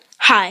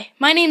Hi,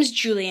 my name is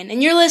Julian,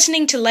 and you're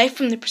listening to Life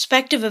from the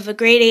Perspective of a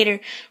Grade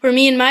 8er, where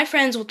me and my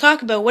friends will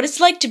talk about what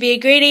it's like to be a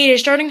Grade 8er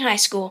starting high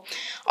school.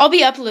 I'll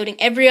be uploading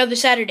every other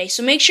Saturday,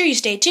 so make sure you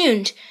stay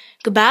tuned.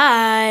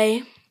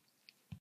 Goodbye.